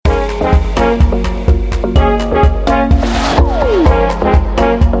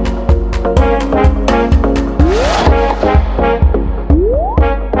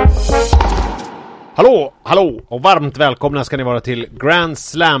Hallå och varmt välkomna ska ni vara till Grand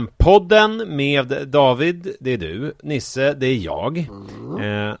Slam-podden med David, det är du, Nisse, det är jag.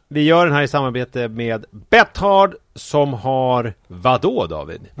 Vi gör den här i samarbete med Bethard som har vadå,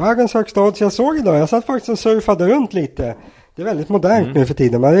 David? Världens högsta odds. Jag såg idag, jag satt faktiskt och surfade runt lite. Det är väldigt modernt nu för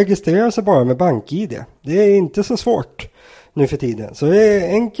tiden, man registrerar sig bara med BankID. Det är inte så svårt nu för tiden. Så det är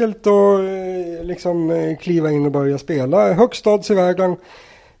enkelt att liksom kliva in och börja spela. Högst odds i världen.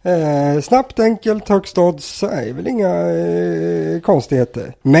 Snabbt, enkelt, högst odds är väl inga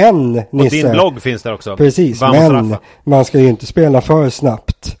konstigheter. Men Nisse, och din blogg finns där också. Precis, men man ska ju inte spela för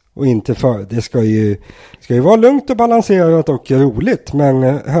snabbt och inte för. Det ska ju vara lugnt och balanserat och roligt, men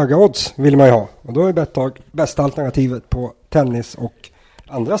höga odds vill man ju ha. Och då är Betthard bästa alternativet på tennis och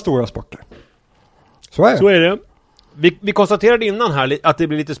andra stora sporter. Så är det. Vi konstaterade innan här att det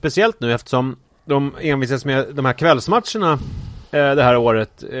blir lite speciellt nu eftersom de envisas med de här kvällsmatcherna det här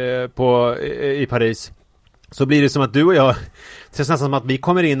året i Paris. Så blir det som att du och jag, det känns nästan som att vi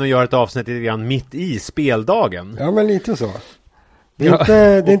kommer in och gör ett avsnitt lite grann mitt i speldagen. Ja, men lite så. Det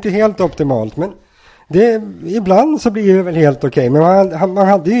är inte helt optimalt, men ibland så blir det väl helt okej. Men man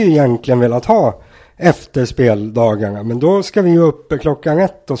hade ju egentligen velat ha efter speldagarna, men då ska vi ju upp klockan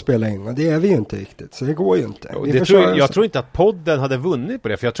 1 och spela in, och det är vi ju inte riktigt, så det går ju inte. Jag tror inte att podden hade vunnit på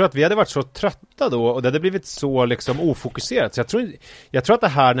det, för jag tror att vi hade varit så trötta då och det hade blivit så liksom ofokuserat, så jag tror att det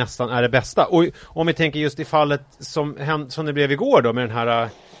här nästan är det bästa. Och om vi tänker just i fallet som det blev igår då med den här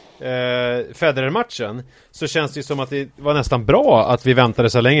Federer-matchen, så känns det ju som att det var nästan bra att vi väntade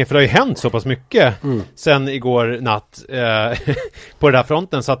så länge, för det har ju hänt så pass mycket sen igår natt på den här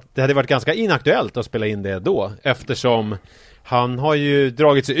fronten, så att det hade varit ganska inaktuellt att spela in det då, eftersom han har ju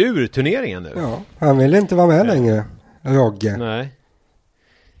dragit sig ur turneringen nu. Ja, han vill inte vara med längre, Rogge. Nej.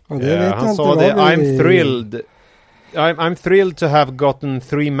 Och det vet han inte sa det, I'm thrilled to have gotten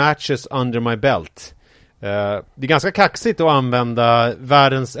 3 matches under my belt. Det är ganska kaxigt att använda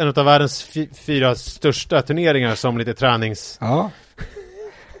en av världens 4 största turneringar som lite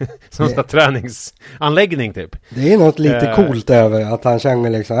träningsanläggning typ. Det är något lite coolt över att han känner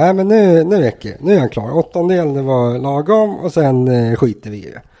liksom, nej men nu räcker, nu är han klar. 8:e det var lagom och sen skiter vi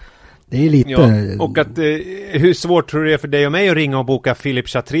i det. Det är lite... Ja, och att hur svårt tror du det är för dig och mig att ringa och boka Philippe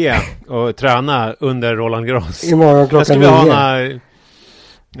Chatrier och träna under Roland Garros? Imorgon klockan 9.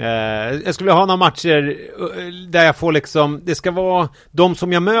 Jag skulle ha några matcher där jag får liksom, det ska vara de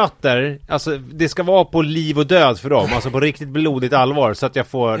som jag möter, alltså det ska vara på liv och död för dem, alltså på riktigt blodigt allvar, så att jag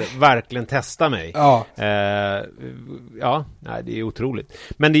får verkligen testa mig. Ja. Det är otroligt.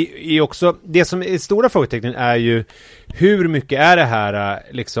 Men det är också, det som är stora frågetecknen är ju hur mycket är det här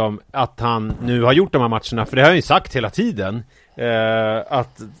liksom att han nu har gjort de här matcherna, för det har jag ju sagt hela tiden,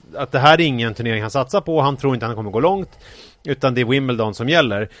 att det här är ingen turnering han satsar på, han tror inte han kommer gå långt, utan det är Wimbledon som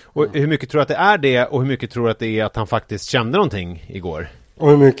gäller. Och hur mycket tror du att det är det, och hur mycket tror du att det är att han faktiskt kände någonting igår? Och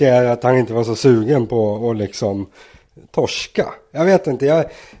hur mycket är det att han inte var så sugen på att liksom torska? Jag vet inte. Jag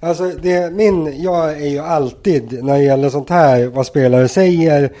är ju alltid, när det gäller sånt här, vad spelare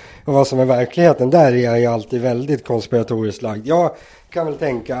säger och vad som är verkligheten, där är jag alltid väldigt konspiratoriskt lagd. Jag kan väl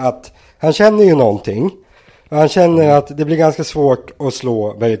tänka att han känner ju någonting. Han känner att det blir ganska svårt att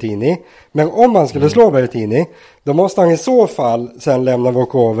slå Berrettini. Men om han skulle slå Berrettini, då måste han i så fall sen lämna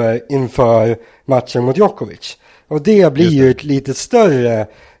walkover inför matchen mot Djokovic. Och det blir ju ett lite större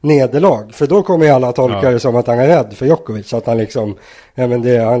nederlag. För då kommer ju alla tolka det som att han är rädd för Djokovic. Så att han liksom,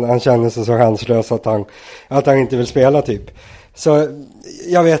 han känner sig så chanslös att han inte vill spela typ. Så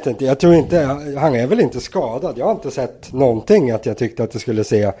jag vet inte, jag tror inte, han är väl inte skadad. Jag har inte sett någonting att jag tyckte att det skulle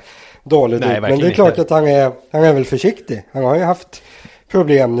se dåligt ut. Men det är klart att han är väl försiktig. Han har ju haft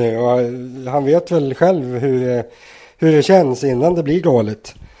problem nu och han vet väl själv hur det känns innan det blir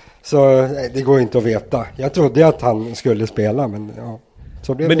dåligt. Så det går inte att veta. Jag trodde att han skulle spela, men ja,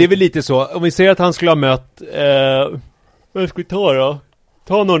 så blev det. Men det är väl lite så, om vi säger att han skulle ha mött vad ska vi ta då?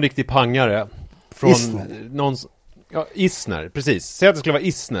 Ta någon riktig pangare från Isner, precis. Säg att det skulle vara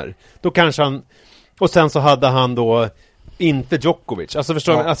Isner. Då kanske han, och sen så hade han då inte Djokovic. Alltså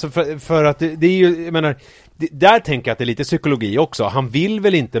förstår du? Alltså för att det är ju, jag menar, där tänker jag att det är lite psykologi också. Han vill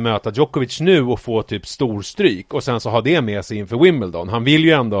väl inte möta Djokovic nu och få typ stor stryk och sen så ha det med sig inför Wimbledon. Han vill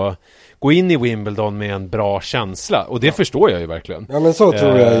ju ändå gå in i Wimbledon med en bra känsla, och det förstår jag ju verkligen. Ja, men så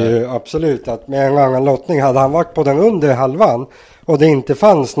tror jag ju absolut, att med en annan lottning hade han varit på den under halvan och det inte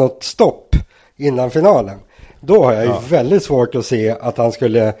fanns något stopp innan finalen. Då har jag ju väldigt svårt att se att han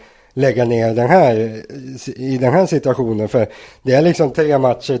skulle lägga ner i den här situationen, för det är liksom 3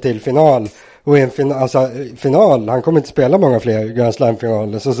 matcher till final, och i en final, han kommer inte spela många fler Grand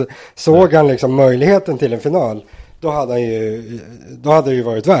Slam-finaler, så såg han liksom möjligheten till en final, då hade det ju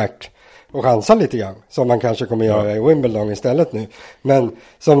varit värt och chansa lite grann. Som man kanske kommer göra i Wimbledon istället nu. Men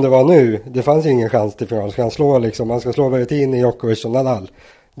som det var nu, det fanns ingen chans till final. Man ska slå Berrettini, Djokovic och Nadal.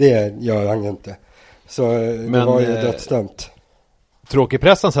 Det gör han inte. Så det var ju dödsdömt. Tråkig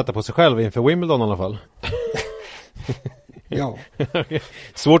press han sätter på sig själv inför Wimbledon i alla fall. Ja.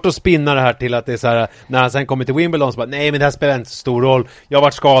 Svårt att spinna det här till att det är så här, när han sen kommer till Wimbledon så bara, nej men det här spelar inte så stor roll, jag har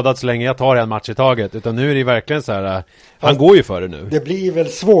varit skadad så länge, jag tar en match i taget, utan nu är det verkligen så här, han går ju för det nu. Det blir väl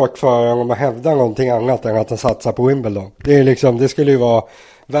svårt för honom att hävda någonting annat än att han satsar på Wimbledon. Det är liksom, det skulle ju vara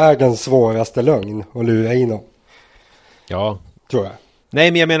världens svåraste lögn att lura in honom. Ja. Tror jag.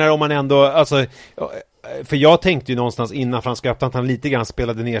 Nej men jag menar om man ändå, alltså, för jag tänkte ju någonstans innan Franska öppna att han lite grann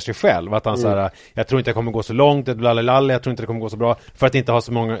spelade ner sig själv, att han så här, jag tror inte jag kommer gå så långt, jag tror inte det kommer gå så bra, för att inte ha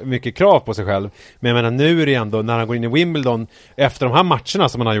så mycket krav på sig själv. Men jag menar nu är det ändå, när han går in i Wimbledon efter de här matcherna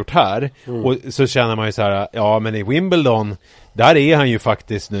som han har gjort här, och så känner man ju så här, ja men i Wimbledon där är han ju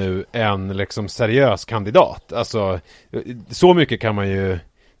faktiskt nu en liksom seriös kandidat. Alltså så mycket kan man ju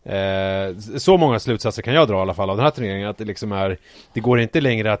så många slutsatser kan jag dra i alla fall av den här turneringen, att det liksom är, det går inte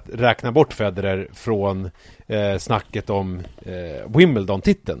längre att räkna bort Federer från snacket om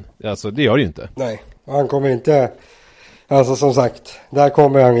Wimbledon-titeln. Alltså det gör det ju inte. Nej, han kommer inte, alltså som sagt, där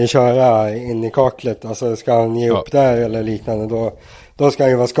kommer han ju köra in i kaklet. Alltså ska han ge upp där eller liknande, då ska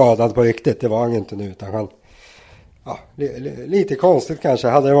han ju vara skadad på riktigt. Det var han inte nu, utan han, ja, lite konstigt kanske.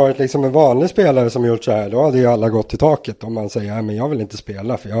 Hade det varit liksom en vanlig spelare som gjort så här, då hade ju alla gått till taket om man säger, men jag vill inte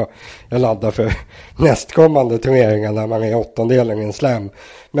spela för jag laddar för nästkommande turneringar när man är åttondelen i en slam.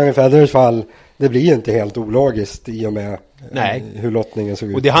 Men i Federers fall, det blir ju inte helt ologiskt i och med hur lottningen såg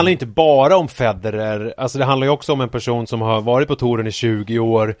ut. Och det handlar inte bara om Federer, alltså det handlar ju också om en person som har varit på touren i 20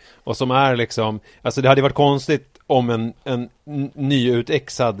 år och som är liksom, alltså det hade varit konstigt om en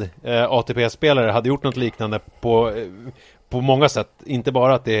nyutexad ATP-spelare hade gjort något liknande på många sätt. Inte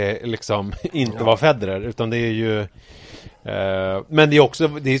bara att det liksom inte var Federer, utan det är ju men det är också,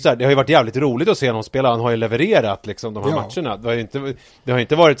 det är så här, det har ju varit jävligt roligt att se honom spela. Han har ju levererat liksom de här matcherna. Det har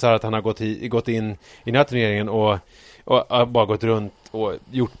inte varit så här att han har gått in i den här turneringen och bara gått runt och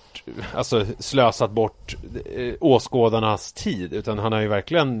gjort, alltså slösat bort åskådarnas tid, utan han har ju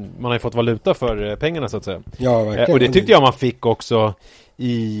verkligen, man har ju fått valuta för pengarna så att säga. Ja, verkligen. Och det tyckte jag man fick också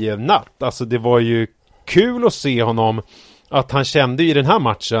i natt. Alltså det var ju kul att se honom, att han kände i den här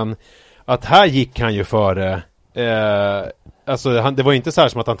matchen att här gick han ju före. Alltså det var inte så här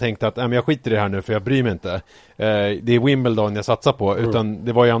som att han tänkte att jag skiter i det här nu för jag bryr mig inte. Det är Wimbledon jag satsar på, utan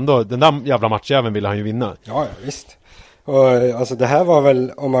det var ju ändå, den där jävla matchjäveln ville han ju vinna. Ja, visst. Och alltså det här var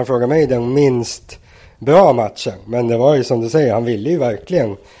väl, om man frågar mig, den minst bra matchen. Men det var ju som du säger, han ville ju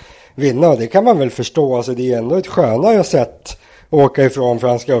verkligen vinna, och det kan man väl förstå. Alltså det är ändå ett skönare sätt att åka ifrån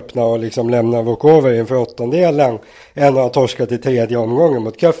Franska öppna och liksom lämna walkover inför åttondelen än att ha torskat i tredje omgången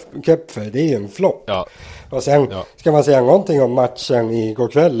mot Köpfer. Det är ju en flopp. Ja. Och sen ska man säga någonting om matchen igår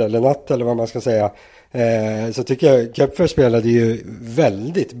kväll eller natt eller vad man ska säga, så tycker jag Köpfer spelade ju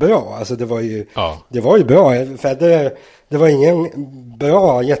väldigt bra. Alltså det var ju bra. Federer, det var ingen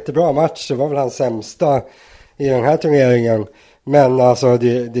jättebra match. Det var väl hans sämsta i den här turneringen. Men alltså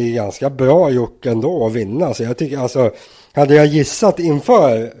det är ganska bra gjort ändå att vinna. Så jag tycker, alltså, hade jag gissat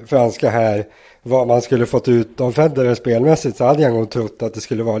inför Franska här vad man skulle fått ut av Federer spelmässigt, så hade jag nog trott att det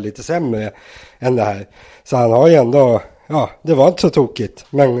skulle vara lite sämre än det här. Så han har ju ändå, det var inte så tokigt,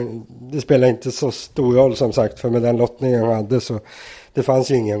 men det spelar inte så stor roll som sagt, för med den lottningen han hade så det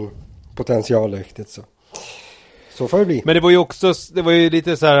fanns ju ingen potential riktigt, så får det bli. Men det var ju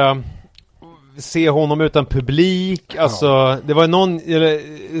lite så här, se honom utan publik, alltså det var någon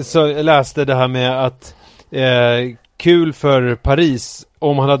så jag läste det här med att kul för Paris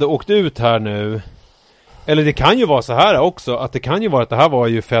om han hade åkt ut här nu. Eller det kan ju vara så här också, att det kan ju vara att det här var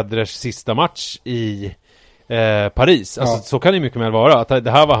ju Federers sista match i Paris. Alltså så kan det mycket väl vara, att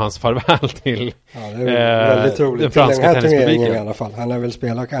det här var hans farväl till det är väldigt troligt. Den franska tennispubliken i alla fall. Han har väl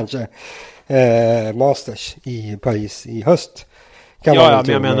spelat kanske Masters i Paris i höst. Men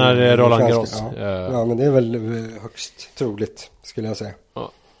jag menar Roland Garros. Ja, men det är väl högst troligt skulle jag säga.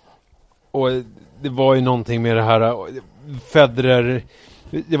 Ja. Och det var ju någonting med det här Federer,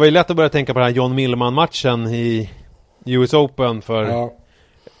 det var ju lätt att börja tänka på den här John Millman-matchen i US Open för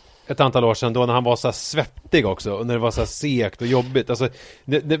ett antal år sedan, då när han var så här svettig också och när det var så här segt och jobbigt. Alltså,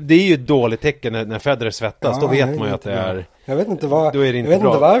 det är ju ett dåligt tecken när Federer svettas, då vet man ju att det är... Jag vet inte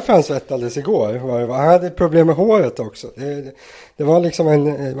varför han svettades igår. Han hade problem med håret också. Det var liksom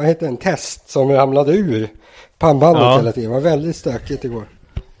en test som ramlade ur pannbandet hela tiden. Det var väldigt stökigt igår.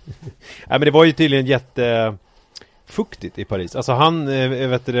 Nej, men det var ju tydligen fuktigt i Paris. Alltså han,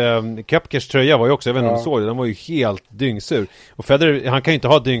 Koepkers tröja var ju också, jag vet inte om du såg det, den var ju helt dyngsur. Och Federer, han kan ju inte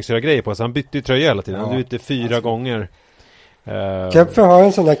ha dyngsura grejer på sig, han bytte ju tröja hela tiden. Han bytte 4 gånger. Koepfer har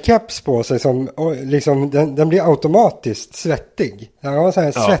en sån där keps på sig som liksom, den blir automatiskt svettig. Han har en sån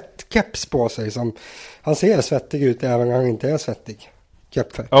här svettkeps på sig som, han ser svettig ut även när han inte är svettig.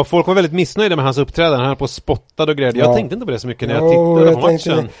 Koepfer. Ja, folk var väldigt missnöjda med hans uppträdande. Han höll på och spottade och grejer. Jag tänkte inte på det så mycket när jag tittade på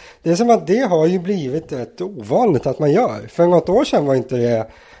matchen. Det är som att det har ju blivit rätt ovanligt att man gör. För något år sedan var inte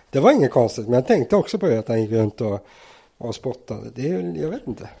det var inget konstigt. Men jag tänkte också på det att han gick runt och spottade. Jag vet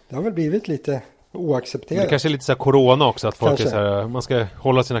inte. Det har väl blivit lite oaccepterat. Det kanske är lite så här corona också. Att folk är så här, man ska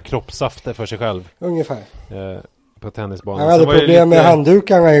hålla sina kroppssafter för sig själv. Ungefär. På tennisbanan. Han hade problem med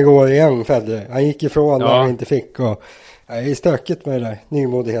handdukarna igår igen, Federer. Han gick ifrån när han inte fick och... Det är stökigt med det där,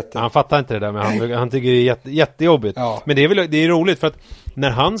 nymodigheten. Han fattar inte det där med handdukar. Han tycker det är jättejobbigt. Ja. Men det är roligt för att när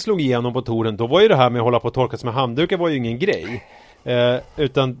han slog igenom på touren, då var ju det här med att hålla på och torka sig med handdukar var ju ingen grej.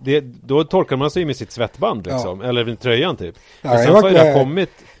 Utan då torkar man sig med sitt svettband liksom. Eller med tröjan typ. Ja, sen så har det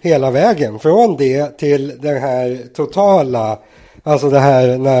kommit hela vägen. Från det till den här totala... Alltså det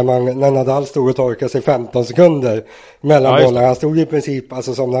här när Nadal stod och torkade sig 15 sekunder mellan bollar. Han stod i princip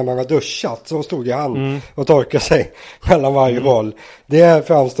alltså som när man har duschat. Så stod ju han och torkade sig mellan varje boll. Det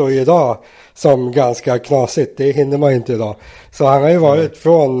framstår ju idag som ganska knasigt. Det hinner man inte idag. Så han har ju varit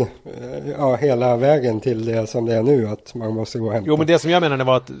från hela vägen till det som det är nu. Att man måste gå hem. Jo, men det som jag menade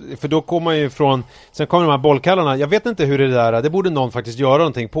var att, för då kommer man ju från, sen kommer de här bollkallarna. Jag vet inte hur det borde någon faktiskt göra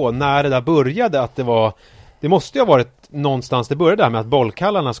någonting på. När det där började att det måste ju ha varit någonstans det började där med att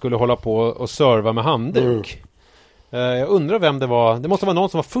bollkallarna skulle hålla på och serva med handduk. Jag undrar vem det var. Det måste vara någon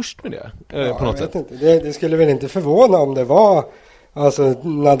som var först med det på något sätt. Inte. Det skulle väl inte förvåna om det var alltså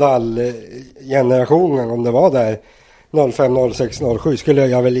Nadal-generationen, om det var där 05, 06, 07 skulle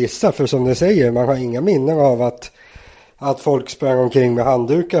jag väl gissa. För som du säger, man har inga minnen av att folk sprang omkring med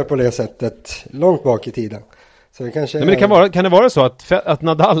handdukar på det sättet långt bak i tiden. Så det kanske men kan det vara så att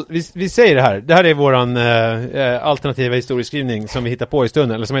Nadal, vi säger det här är våran alternativa historieskrivning som vi hittar på i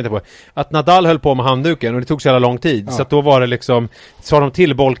stunden, eller som jag hittar på, att Nadal höll på med handduken och det tog så jävla lång tid, så att då var det liksom, sa de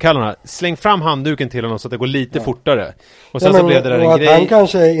till bollkallarna, släng fram handduken till honom så att det går lite fortare, och sen så blev det där en grej. Han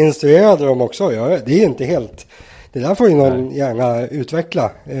kanske instruerade dem också, det är inte helt, det där får ju någon gärna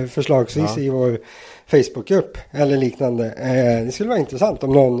utveckla förslagsvis i vår Facebookgrupp eller liknande. Det skulle vara intressant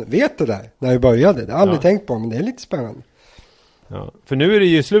om någon vet det där när vi började. Det har jag aldrig tänkt på, men det är lite spännande. Ja, för nu är det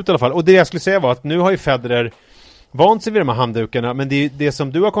ju slut i alla fall. Och det jag skulle säga var att nu har ju Federer vant sig vid de här handdukarna, men det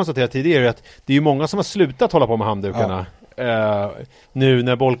som du har konstaterat tidigare är att det är ju många som har slutat hålla på med handdukarna. Nu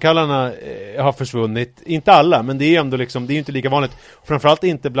när bollkallarna har försvunnit. Inte alla, men det är ändå liksom, det är ju inte lika vanligt. Framförallt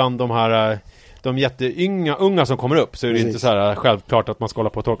inte bland de här de unga som kommer upp, så är det inte så här självklart att man ska hålla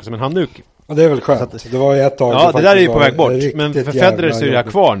på och torka som en handduk. Och det är väl skönt. Det var ju ett tag. Ja, det där är ju på väg bort. Men för Federer så är det här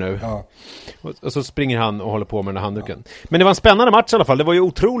kvar nu. Ja. Och så springer han och håller på med den här handduken. Men det var en spännande match i alla fall. Det var ju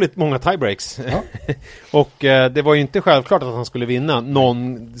otroligt många tiebreaks. Ja. Och det var ju inte självklart att han skulle vinna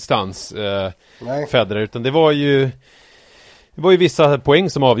någonstans Federer. Utan det var ju vissa poäng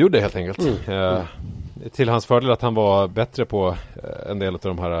som avgjorde helt enkelt. Till hans fördel att han var bättre på en del av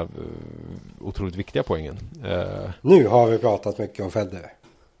de här otroligt viktiga poängen. Nu har vi pratat mycket om Federer.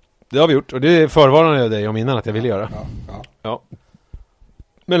 Det har vi gjort, och det förvarnade jag dig om innan att jag ville göra. Ja.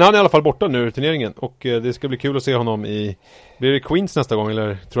 Men han är i alla fall borta nu ur turneringen, och det ska bli kul att se honom blir det Queens nästa gång,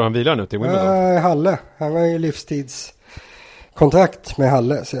 eller tror han vilar nu till Wimbledon? Halle, han har ju livstidskontrakt med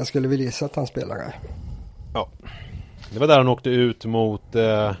Halle, så jag skulle vilja gissa att han spelar här. Ja, det var där han åkte ut mot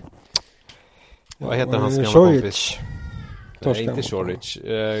vad heter hans gamla kompis? Nej, inte Choric.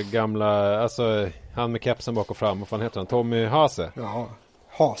 Gamla, alltså han med kepsen bak och fram. Vad fan heter han? Tommy Hase? Ja,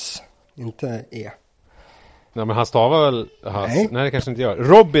 Haas. Inte E. Nej, men han stavar väl Hase? Nej, det kanske inte gör.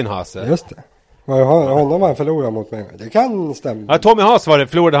 Robin Hase. Just det. Honom han förlorade mot mig. Det kan stämma. Ja, Tommy Hase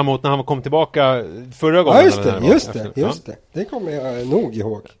förlorade han mot när han kom tillbaka förra gången. Ja, just det. Det kommer jag nog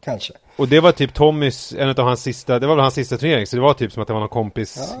ihåg, kanske. Och det var typ Tommys, en av hans sista, det var väl hans sista turnering, så det var typ som att det var någon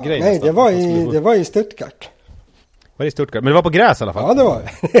kompis grej. Nej, det var i Stuttgart. Var det i Stuttgart? Men det var på gräs i alla fall. Ja, det var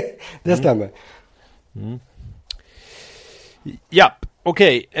det stämmer. Ja,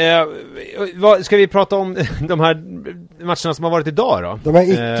 okej. Vad ska vi prata om de här matcherna som har varit idag då? De här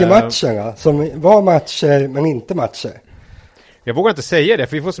icke-matcherna som var matcher men inte matcher. Jag vågar inte säga det,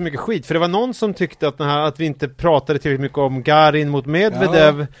 för vi får så mycket skit. För det var någon som tyckte att vi inte pratade tillräckligt mycket om Garin mot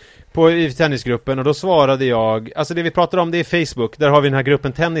Medvedev i tennisgruppen. Och då svarade jag, alltså det vi pratar om det är Facebook. Där har vi den här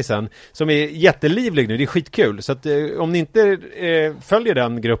gruppen Tennisen som är jättelivlig nu, det är skitkul. Så att om ni inte följer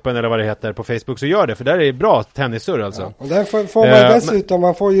den gruppen eller vad det heter på Facebook, så gör det. För där är det bra tennisur alltså. Ja, och där får man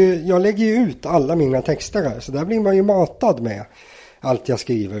dessutom, jag lägger ju ut alla mina texter här. Så där blir man ju matad med allt jag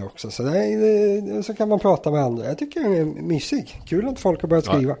skriver också. Så, så kan man prata med andra. Jag tycker det är mysig. Kul att folk har börjat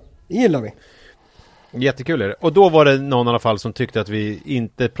skriva. Det gillar vi. Jättekul är det. Och då var det någon i alla fall som tyckte att vi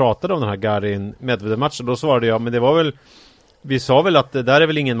inte pratade om den här Garin-Medvedev-matchen. Då svarade jag, men det var väl... Vi sa väl att det där är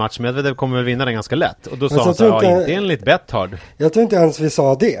väl ingen match. Medvedev kommer väl vinna den ganska lätt. Och då sa han så här, inte enligt Betthard. Jag tror inte ens vi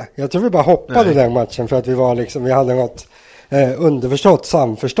sa det. Jag tror vi bara hoppade den matchen för att vi hade något underförstått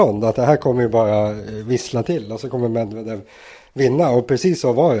samförstånd. Att det här kommer ju bara vissla till. Och så kommer Medvedev vinna. Och precis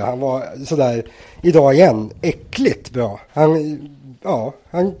så var det. Han var sådär, idag igen, äckligt bra.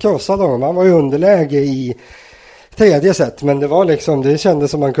 Han krossade honom. Han var i underläge i tredje set. Men det var liksom, det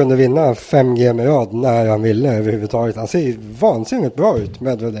kändes som man kunde vinna 5 game i rad när han ville överhuvudtaget. Han ser ju vansinnigt bra ut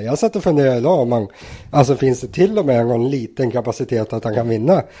med det. Jag satt och funderade idag om finns det till och med en liten kapacitet att han kan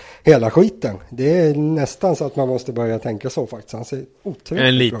vinna hela skiten. Det är nästan så att man måste börja tänka så faktiskt. Han ser otroligt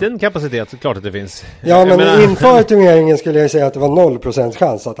en liten bra kapacitet, så klart att det finns. Ja, men inför turneringen skulle jag säga att det var 0%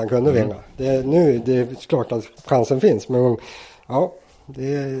 chans att han kunde vinna. Det är klart att chansen finns, men ja,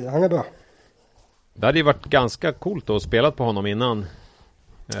 han är bra. Det hade ju varit ganska coolt att spela på honom innan.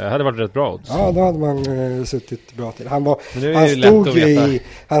 Det hade varit rätt bra odds. Ja, då hade man suttit bra till.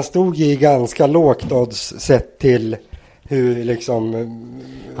 Han stod i ganska lågt odds sett till hur liksom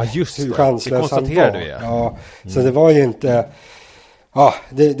hur chanslös han var. Ja, så det var ju inte... Ja,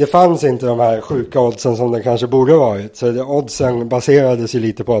 det fanns inte de här sjuka oddsen som det kanske borde varit. Så oddsen baserades ju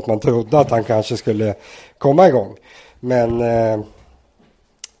lite på att man trodde att han kanske skulle komma igång. Men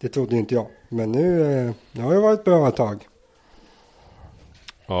det trodde inte jag. Men nu har det varit bra ett tag.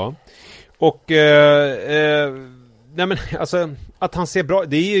 Ja. Och nej men alltså att han ser bra,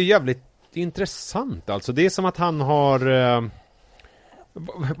 det är ju jävligt intressant alltså. Det är som att han har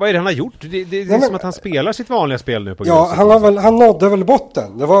vad är det han har gjort? Det är som att han spelar sitt vanliga spel nu på gruset. Ja, han nådde väl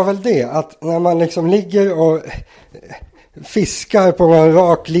botten. Det var väl det att när man liksom ligger och fiskar på en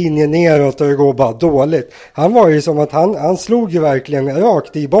rak linje neråt och det går bara dåligt. Han var ju som att han slog ju verkligen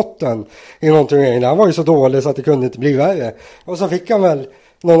rakt i botten i någon turnering. Han var ju så dålig så att det kunde inte bli värre. Och så fick han väl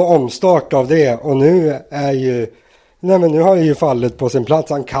någon omstart av det och nu har det ju fallit på sin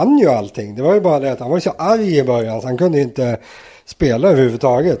plats. Han kan ju allting. Det var ju bara det att han var så arg i början så han kunde inte spela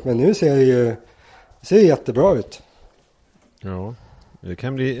överhuvudtaget. Men nu ser det jättebra ut. Ja, det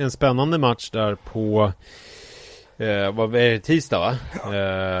kan bli en spännande match där på vad är det, tisdag va?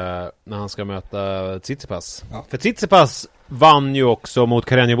 När han ska möta Tsitsipas. Ja. För Tsitsipas vann ju också mot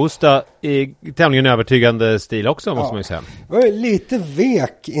Carreño Busta i tämligen övertygande stil också, måste man ju säga. Det var lite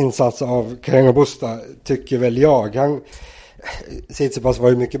vek insats av Carreño Busta, tycker väl jag. Tsitsipas var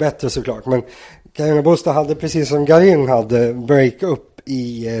ju mycket bättre såklart, men Carreño Busta hade precis som Garin hade break up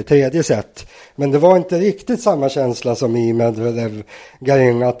i tredje set. Men det var inte riktigt samma känsla som i Medvedev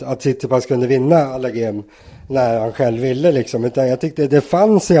Garin att Tsitsipas kunde vinna alla game när han själv ville liksom. Utan jag tyckte det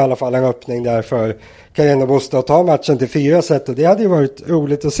fanns i alla fall en öppning där för Carreño Busta att ta matchen till 4 set och det hade ju varit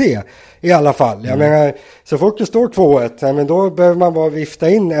roligt att se i alla fall. Jag menar, så fort det står 2-1, men då behöver man bara vifta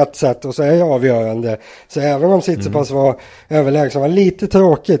in ett set och så är det avgörande. Så även om Tsitsipas var överlägsen, så var det lite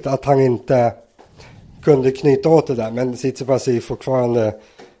tråkigt att han inte kunde knyta åt det där. Men Tsitsipas är fortfarande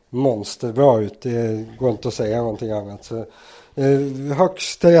monsterbra ut. Det går inte att säga någonting annat. Så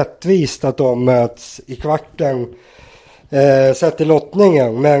högst rättvist att de möts i kvarten sett i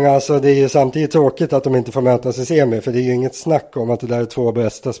lottningen, men alltså det är ju samtidigt tråkigt att de inte får mötas i semi, för det är ju inget snack om att det där är 2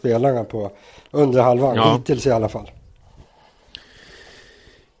 bästa spelarna på under halvan, hittills i alla fall.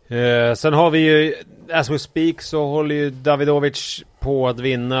 Sen har vi ju, as we speak, så håller ju Davidovic på att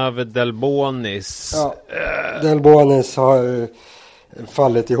vinna över Delbonis. Ja, Delbonis har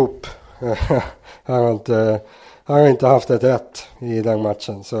fallit ihop. Han har inte haft ett rätt i den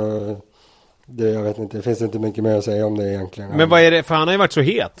matchen, så jag vet inte, det finns inte mycket mer att säga om det egentligen. Men vad är det, för han har ju varit så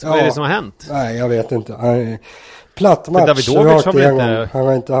het. Ja, vad är det som har hänt? Nej, jag vet inte. Platt match rakt igenom. Han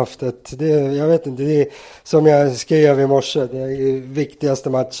har inte haft ett, jag vet inte, det är som jag skrev i morse, det är ju viktigaste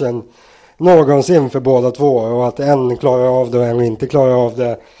matchen någonsin för båda två, och att en klarar av det och en inte klarar av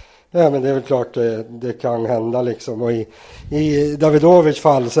det. Ja, men det är väl klart det kan hända liksom. Och i Davidovic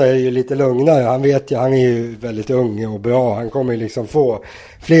fall så är det ju lite lugnare. Han vet ju, han är ju väldigt ung och bra. Han kommer ju liksom få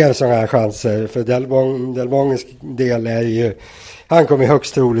fler sådana här chanser. För Delbongs del är ju, han kommer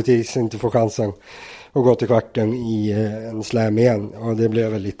högst troligtvis inte få chansen och gå till kvarten i en slam igen. Och det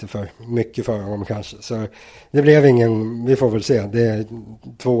blev väl lite för mycket för honom kanske. Så det blev ingen, vi får väl se. Det är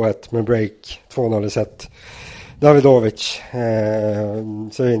 2-1 med break, 2-0 i set. Davidovic.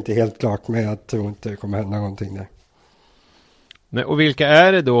 Så är det inte helt klart, men jag tror inte det kommer hända någonting där. Nej, och vilka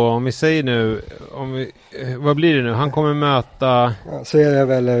är det då? Om vi säger nu, vad blir det nu? Han kommer möta... Ja, så är det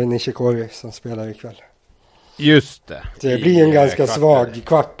väl Nishikori som spelar ikväll. Just det. Det blir en ganska svag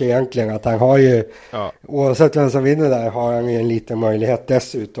kvart egentligen. Att han har ju, oavsett vem som vinner där, har han ju en liten möjlighet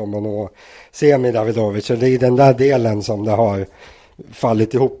dessutom att nå semi Davidovic. Så det är den där delen som det har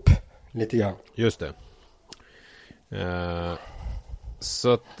fallit ihop lite grann. Just det.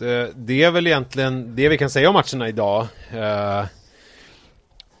 Så att, det är väl egentligen det vi kan säga om matcherna idag.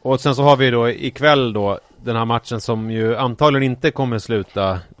 Och sen så har vi då ikväll då den här matchen som ju antagligen inte kommer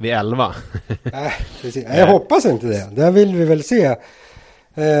sluta vid 11. Precis. Jag hoppas inte det. Där vill vi väl se.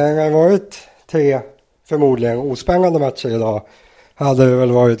 Det har varit 3 förmodligen ospännande matcher idag. Hade det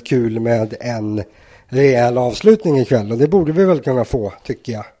väl varit kul med en rejäl avslutning ikväll. Och det borde vi väl kunna få,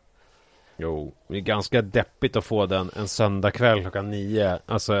 tycker jag. Jo, det är ganska deppigt att få den en söndagkväll 9.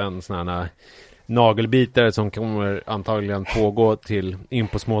 Alltså en sån här nagelbitare som kommer antagligen pågå till in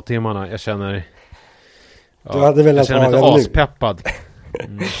på småtimmarna. Jag känner... Du hade velat jag känner mig inte aspeppad.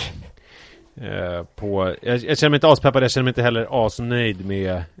 Jag känner mig inte aspeppad. Jag känner mig inte heller asnöjd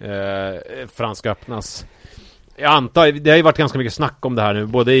med Franska öppnas. Jag antar, det har ju varit ganska mycket snack om det här nu.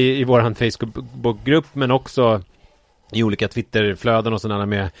 Både i vår Facebook-grupp men också i olika Twitter-flöden och sådana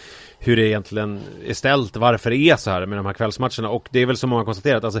med hur det egentligen är ställt, varför det är så här med de här kvällsmatcherna. Och det är väl som många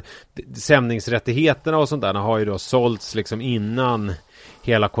konstaterat, alltså sändningsrättigheterna och sånt där har ju då sålts liksom innan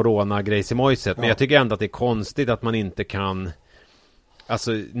hela corona-grejsimojset. Men jag tycker ändå att det är konstigt att man inte kan,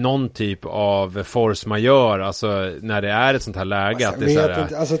 alltså någon typ av force majeure, alltså när det är ett sånt här läge. Alltså, att det är så här...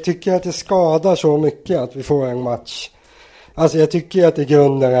 inte, alltså tycker jag att det skadar så mycket att vi får en match. Alltså jag tycker att i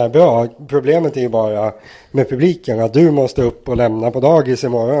grunden är bra. Problemet är ju bara med publiken att du måste upp och lämna på dagis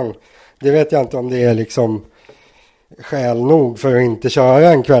imorgon. Det vet jag inte om det är liksom skäl nog för att inte köra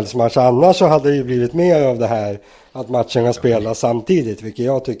en kvällsmatch. Annars så hade det ju blivit mer av det här att matcherna spelas samtidigt, vilket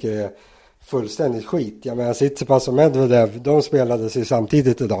jag tycker är fullständigt skit. Jag menar, Tsitsipas och Medvedev, de spelades ju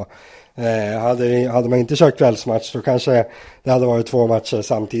samtidigt idag. Hade man inte kört kvällsmatch så kanske det hade varit 2 matcher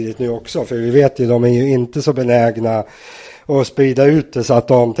samtidigt nu också. För vi vet ju, de är ju inte så benägna att sprida ut det så att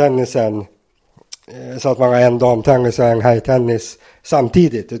damtennisen, så att man har en damtennis och en herrtennis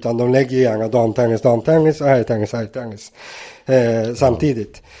samtidigt. Utan de lägger gärna damtennis och herrtennis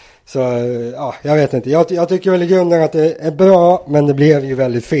samtidigt. Så ja, jag vet inte. Jag tycker väl i grunden att det är bra, men det blev ju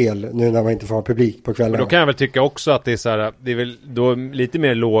väldigt fel nu när man inte får ha publik på kvällen. Då kan jag väl tycka också att det är så här, det är väl då lite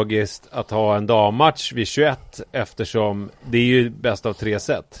mer logiskt att ha en dammatch vid 21, eftersom det är ju bäst av 3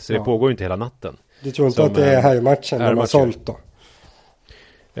 set. Så det pågår ju inte hela natten. Du tror inte att det är herrmatchen de har sålt då?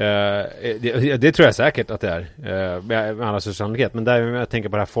 Det tror jag säkert att det är med alla sannolikhet. Men där jag tänker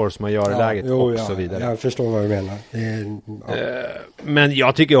på det här force majeure-läget och så vidare. Jag förstår vad du menar. Men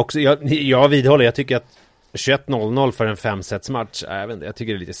jag tycker också, jag vidhåller, jag tycker att 21:00 för en 5-setsmatch, jag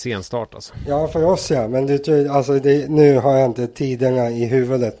tycker det är lite senstart alltså. Ja, för oss ja, men alltså nu har jag inte tiderna i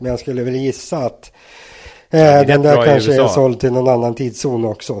huvudet, men jag skulle väl gissa att den där kanske är såld till någon annan tidszon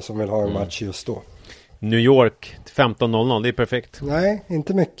också som vill ha en match just då. New York 15:00, det är perfekt. Nej,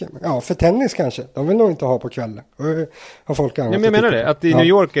 inte mycket. Ja, för tennis kanske. De vill nog inte ha på kvällen. Har folk annat. Men jag menar det, att i New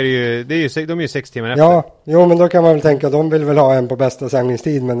York är det är ju, de är ju 6 timmar efter. Ja, jo, men då kan man väl tänka att de vill väl ha en på bästa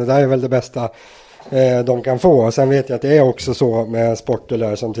sändningstid, men det där är väl det bästa de kan få. Sen vet jag att det är också så med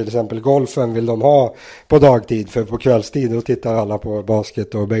sporter som till exempel golfen vill de ha på dagtid, för på kvällstid då tittar alla på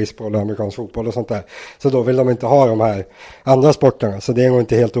basket och baseball och amerikansk fotboll och sånt där. Så då vill de inte ha de här andra sporterna. Så det är nog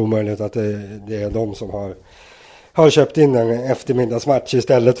inte helt omöjligt att det är de som har köpt in en eftermiddagsmatch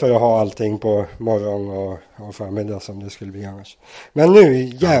istället för att ha allting på morgon och förmiddag som det skulle bli annars. Men nu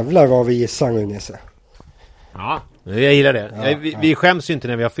jävlar vad vi gissar nu, Nisse. Ja, jag gillar det. Ja, vi skäms ju inte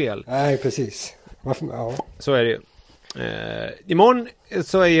när vi har fel. Nej, precis. Ja. Så är det ju. Imorgon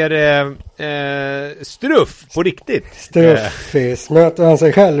så är det Struff på riktigt. Struffis. Möter han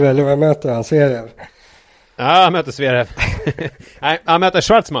sig själv eller vad möter han? Zverev? Ja, han möter Zverev. Nej, han möter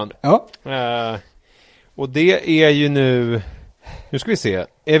Schwartzman. Ja. Och det är ju nu ska vi se.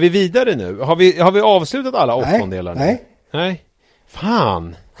 Är vi vidare nu? Har vi avslutat alla åttondelar? Nej.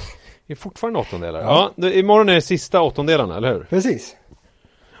 Fan. Det är fortfarande åttondelar. Ja, imorgon är det sista åttondelarna, eller hur? Precis.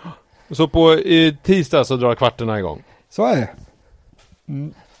 Så på tisdag så drar kvarterna igång. Så är det.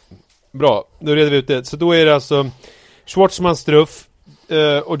 Bra, då reder vi ut det. Så då är det alltså Schwartzman, Struff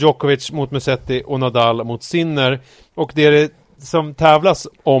och Djokovic mot Musetti och Nadal mot Sinner. Och det som tävlas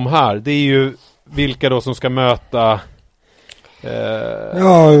om här, det är ju vilka då som ska möta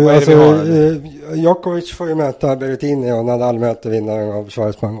Djokovic får ju möta Berrettini och Nadal möter vinnaren av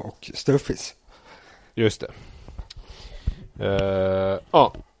Schwarzman och Struffis. Just det.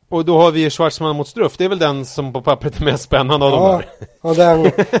 Och då har vi Schwarzman mot Struff. Det är väl den som på pappret är mest spännande av de här. Och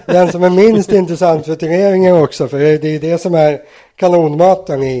den som är minst intressant för turneringen också. För det är det som är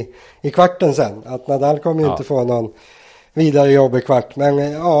kanonmaten i kvarten sen. Att Nadal kommer ju inte få någon vidare jobb i kvart. Men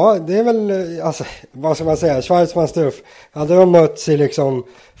det är väl, alltså, vad ska man säga, Schwarzman Struff. Hade de mötts i liksom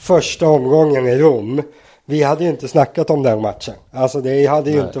första omgången i Rom. Vi hade ju inte snackat om den matchen. Alltså det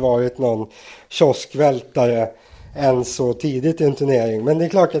hade ju inte varit någon kioskvältare än så tidigt i en turnering. Men det är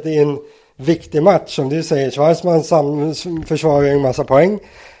klart att det är en viktig match. Som du säger, Schwarzman försvarar en massa poäng.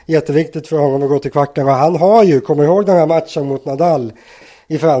 Jätteviktigt för honom att gå till kvarten. Och han har ju, kommer ihåg den här matchen mot Nadal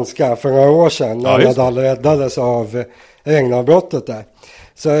i franska för några år sedan. När Nadal räddades av regnavbrottet där.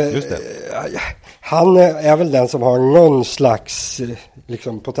 Så han är väl den som har någon slags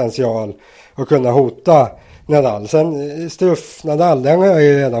liksom, potential att kunna hota Nadal. Sen Struff Nadal, den har jag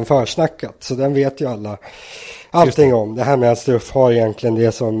ju redan försnackat. Så den vet ju alla allting om. Det här med att Struff har egentligen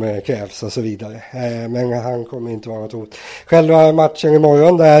det som krävs och så vidare. Men han kommer inte vara något hot. Själva matchen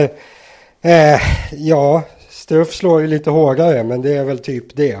imorgon där, Struff slår ju lite hårdare, men det är väl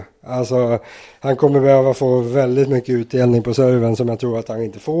typ det. Alltså, han kommer behöva få väldigt mycket utdelning på serven som jag tror att han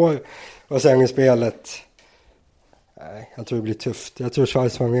inte får. Och sen i spelet, jag tror det blir tufft. Jag tror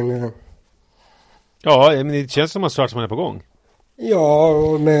Schwarzman vinner. Ja, men det känns som att Schwarzman är på gång. Ja,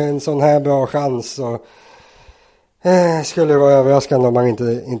 och med en sån här bra chans så skulle det vara överraskande om man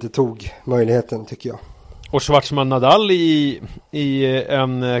inte tog möjligheten, tycker jag. Och Schwarzman Nadal i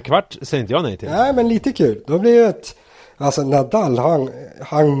en kvart säger inte jag nej till. Nej, men lite kul. Då blir det alltså Nadal,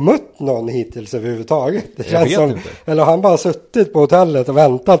 han mött någon hittills överhuvudtaget. Det känns som, eller han bara suttit på hotellet och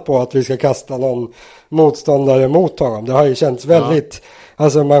väntat på att vi ska kasta någon motståndare mot honom. Det har ju känts väldigt,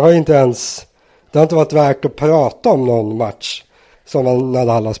 alltså man har ju inte ens, det har inte varit värt att prata om någon match som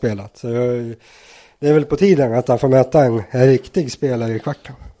Nadal har spelat. Så det är väl på tiden att han får möta en riktig spelare i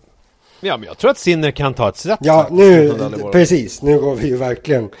kvarten. Ja, men jag tror att Sinner kan ta ett sätt. Ja, nu, precis. Nu går vi ju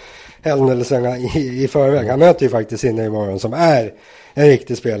verkligen händelserna i förväg. Han möter ju faktiskt Sinner imorgon som är en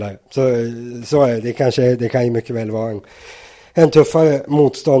riktig spelare. Så är det. Det kan ju mycket väl vara en tuffare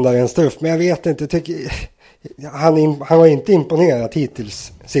motståndare än Struff. Men jag vet inte, han har inte imponerat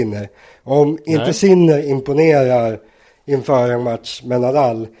hittills, Sinner. Om inte Sinner imponerar inför en match med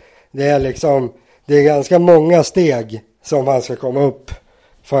Nadal, det är ganska många steg som han ska komma upp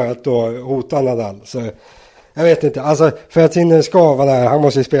för att då hota Nadal. Så jag vet inte, alltså för att Sinner ska vara där, han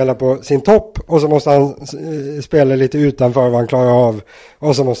måste spela på sin topp och så måste han spela lite utanför vad han klarar av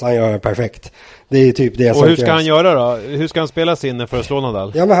och så måste han göra det perfekt. Det är typ det som Och hur ska han göra då? Hur ska han spela Sinner för att slå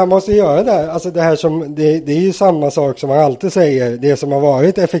Nadal? Ja, men han måste göra det. Alltså det här som, det är ju samma sak som man alltid säger, det som har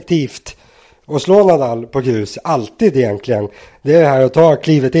varit effektivt och slå Nadal på grus, alltid egentligen. Det är det här att ta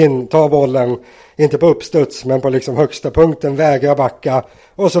klivet in, ta bollen, inte på uppstuds men på liksom högsta punkten, vägra backa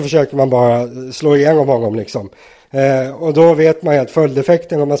och så försöker man bara slå igenom honom liksom. Och då vet man ju att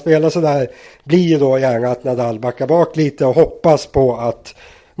följdeffekten om man spelar så där blir ju då gärna att Nadal backar bak lite och hoppas på att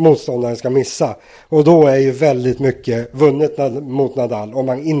motståndaren ska missa. Och då är ju väldigt mycket vunnet mot Nadal om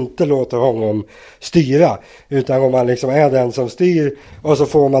man inte låter honom styra. Utan om man liksom är den som styr och så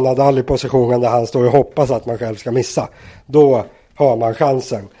får man Nadal i positionen där han står och hoppas att man själv ska missa. Då har man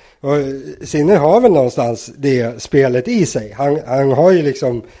chansen. Och Sinner har väl någonstans det spelet i sig. Han har ju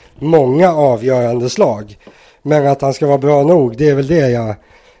liksom många avgörande slag. Men att han ska vara bra nog, det är väl det jag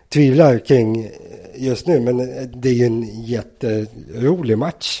tvivlar kring just nu. Men det är ju en jätterolig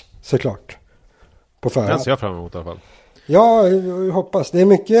match, såklart. På förhand. Den ser jag fram emot i alla fall. Ja, jag hoppas. Det är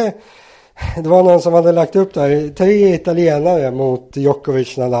mycket. Det var någon som hade lagt upp där 3 italienare mot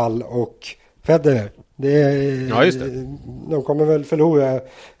Djokovic, Nadal och Federer. Ja, just det. De kommer väl förlora,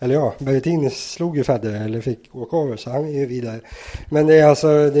 eller ja, Berrettini slog ju Federer eller fick åka över, så han är ju vidare. Men det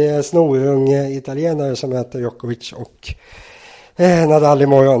är snorunga italienare som möter Djokovic och Nadal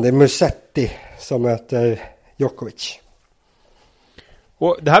imorgon. Det är Musetti som möter Djokovic.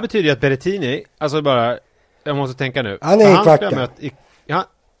 Och det här betyder ju att Berrettini, alltså bara, jag måste tänka nu. Han är i kvarten.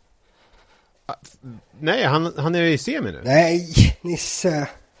 Nej, han är ju i semi nu. Nej, Nisse.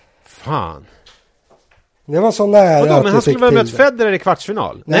 Fan. Det var så nära. Vadå, men han skulle väl mött Federer i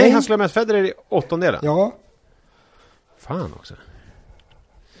kvartsfinal? Nej, han skulle ha mött Federer i åttondelen. Ja. Fan också.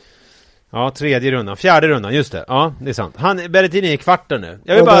 Ja, 3:e rundan. 4:e rundan, just det. Ja, det är sant. Berrettini är i kvarten nu.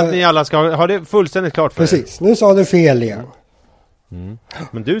 Jag vill bara att ni alla ska ha det fullständigt klart för Precis, nu sa du fel igen. Mm.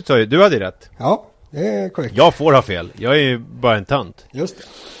 Men du hade rätt. Ja, det är korrekt. Jag får ha fel. Jag är ju bara en tant. Just det.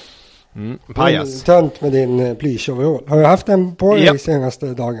 Pajas. Tönt med din plysch-overall. Har du haft den på dig senaste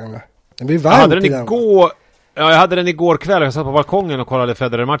dagarna? Den blir varmt. Jag hade den igår. Ja, jag hade den igår kväll. Jag satt på balkongen och kollade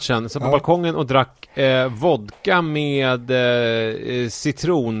Federer-matchen. Så på balkongen och drack vodka med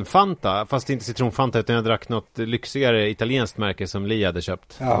citronfanta. Fast inte citronfanta, utan jag drack något lyxigare italienskt märke som Li hade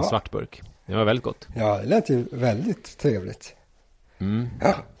köpt. En svart burk. Det var väldigt gott. Ja, det lät ju väldigt trevligt.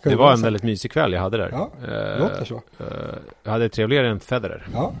 Ja, det var en väldigt mysig kväll jag hade där. Ja, det låter så. Jag hade trevligare än Federer.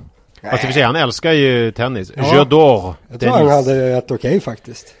 Ja. Fast i och för sig, han älskar ju tennis. Ja. J'adore jag tror han hade rätt okej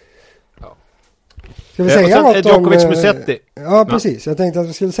faktiskt. Ja. Ska vi säga något Djokovic Musetti. Ja, precis. Jag tänkte att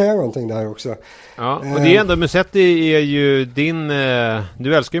vi skulle säga någonting där också. Ja, och det är ändå, Musetti är ju din...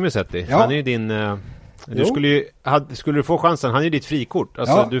 du älskar ju Musetti. Ja. Han är ju din... skulle du få chansen, han är ju ditt frikort.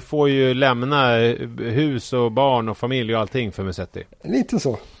 Alltså, du får ju lämna hus och barn och familj och allting för Musetti. Lite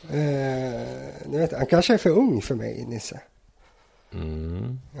så. Ni vet, han kanske är för ung för mig, Nisse.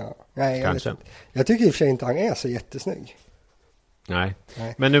 Ja. Nej, kanske. Jag tycker i och för sig inte han är så jättesnygg. Nej.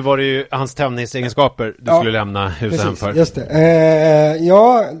 Men nu var det ju hans tennisegenskaper du skulle lämna huset för. Just det.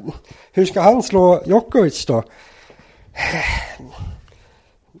 Hur ska han slå Djokovic då?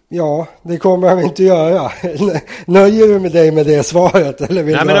 Ja, det kommer han inte göra. Nöjer du med dig med det svaret? Eller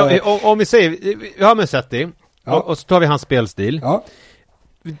vill om vi säger, vi har Musetti och så tar vi hans spelstil. Ja.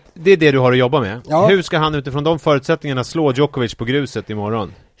 Det är det du har att jobba med. Ja. Hur ska han utifrån de förutsättningarna slå Djokovic på gruset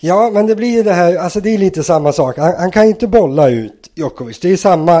imorgon? Ja, men det blir det här, alltså det är lite samma sak. Han kan inte bolla ut Djokovic. Det är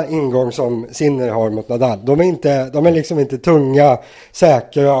samma ingång som Sinner har mot Nadal. De är liksom inte tunga,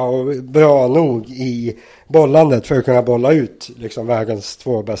 säkra och bra nog i bollandet för att kunna bolla ut liksom världens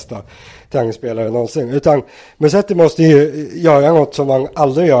 2 bästa tennisspelare någonsin. Utan Musetti måste ju göra något som han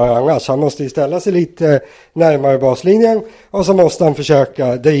aldrig gör annars. Han måste ju ställa sig lite närmare baslinjen och så måste han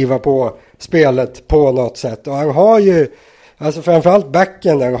försöka driva på spelet på något sätt. Och han har ju, alltså framförallt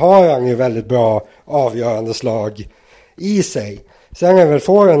backen har han ju väldigt bra avgörande slag i sig. Sen är väl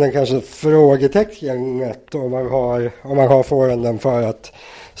forehanden kanske frågetecknet om man har forehanden för att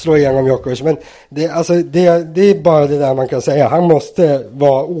slå igenom Djokovic. Men det är bara det där man kan säga. Han måste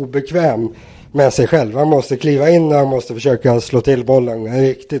vara obekväm med sig själv. Han måste kliva in och han måste försöka slå till bollen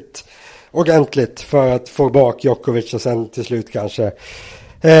riktigt ordentligt för att få bak Djokovic och sen till slut kanske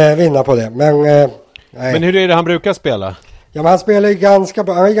vinna på det. Men hur är det han brukar spela? Ja, men han spelar ju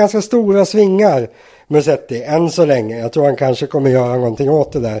ganska stora svingar, Musetti, än så länge. Jag tror han kanske kommer göra någonting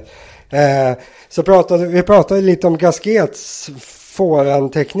åt det där. Vi pratade lite om Gasquets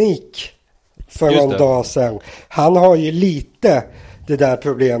forehandteknik för någon dag sedan. Han har ju lite det där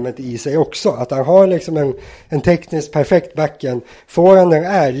problemet i sig också. Att han har liksom en tekniskt perfekt backen. Forehanden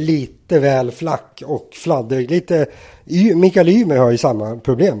är lite väl flack och fladdrig. Mikael Ymer har ju samma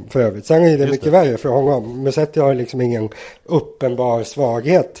problem för övrigt. Sen är det mycket värre för honom. Musetti har liksom ingen uppenbar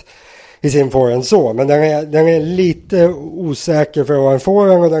svaghet i sin forehand så. Men den är lite osäker för att vara en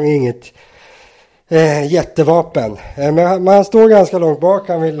forehand och den är inget jättevapen. Men han står ganska långt bak.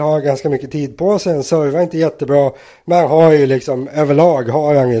 Han vill ha ganska mycket tid på sig. Han servar inte jättebra. Men han har ju liksom överlag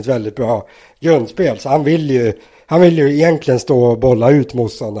har han ett väldigt bra grundspel. Så han vill ju egentligen stå och bolla ut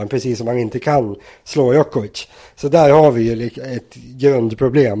motståndaren precis som han inte kan slå Djokovic. Så där har vi ju ett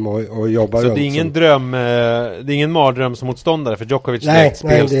grundproblem att jobba runt. Så det är ingen dröm, det är ingen mardröm som motståndare för Djokovic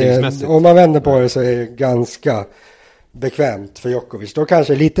spelstilsmässigt? Om man vänder på det så är det ganska bekvämt för Djokovic. Då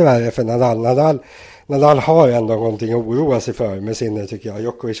kanske lite värre för Nadal har ändå någonting att oroa sig för med sinne tycker jag.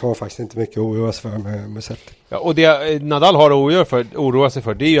 Djokovic har faktiskt inte mycket att oroa sig för med Musetti. Ja, och det Nadal har att oroa sig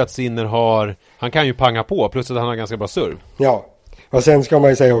för det är ju att Sinner han kan ju panga på plus att han har ganska bra serv. Ja, och sen ska man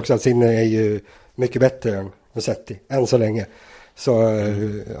ju säga också att Sinner är ju mycket bättre än Musetti än så länge. Så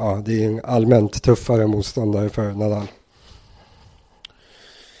det är en allmänt tuffare motståndare för Nadal.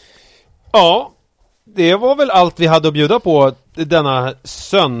 Ja, det var väl allt vi hade att bjuda på denna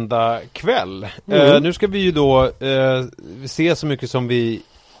söndagkväll. Nu ska vi ju då se så mycket som vi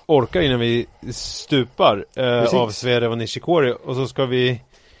orkar innan vi stupar av Zverev och Nishikori. Och så ska vi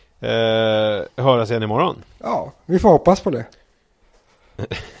höras igen imorgon. Ja, vi får hoppas på det.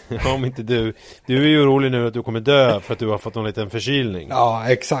 Om inte du. Du är ju orolig nu att du kommer dö för att du har fått någon liten förkylning. Ja,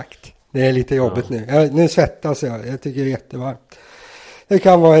 exakt. Det är lite jobbigt nu. Nu svettas jag. Jag tycker det är jättevarmt. Det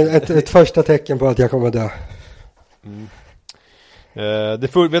kan vara ett första tecken på att jag kommer dö.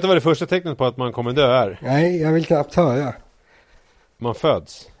 Vet du vad det första tecknet på att man kommer dö är? Nej, jag vill knappt höra. Man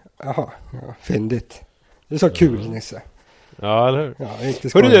föds. Jaha, fyndigt. Det är så kul, Nisse. Ja, eller hur? Ja,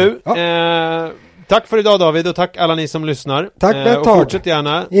 hörru du, tack för idag David och tack alla ni som lyssnar. Tack och fortsätt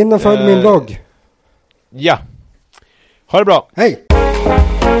gärna. In och följ min blogg. Ja. Ha det bra. Hej.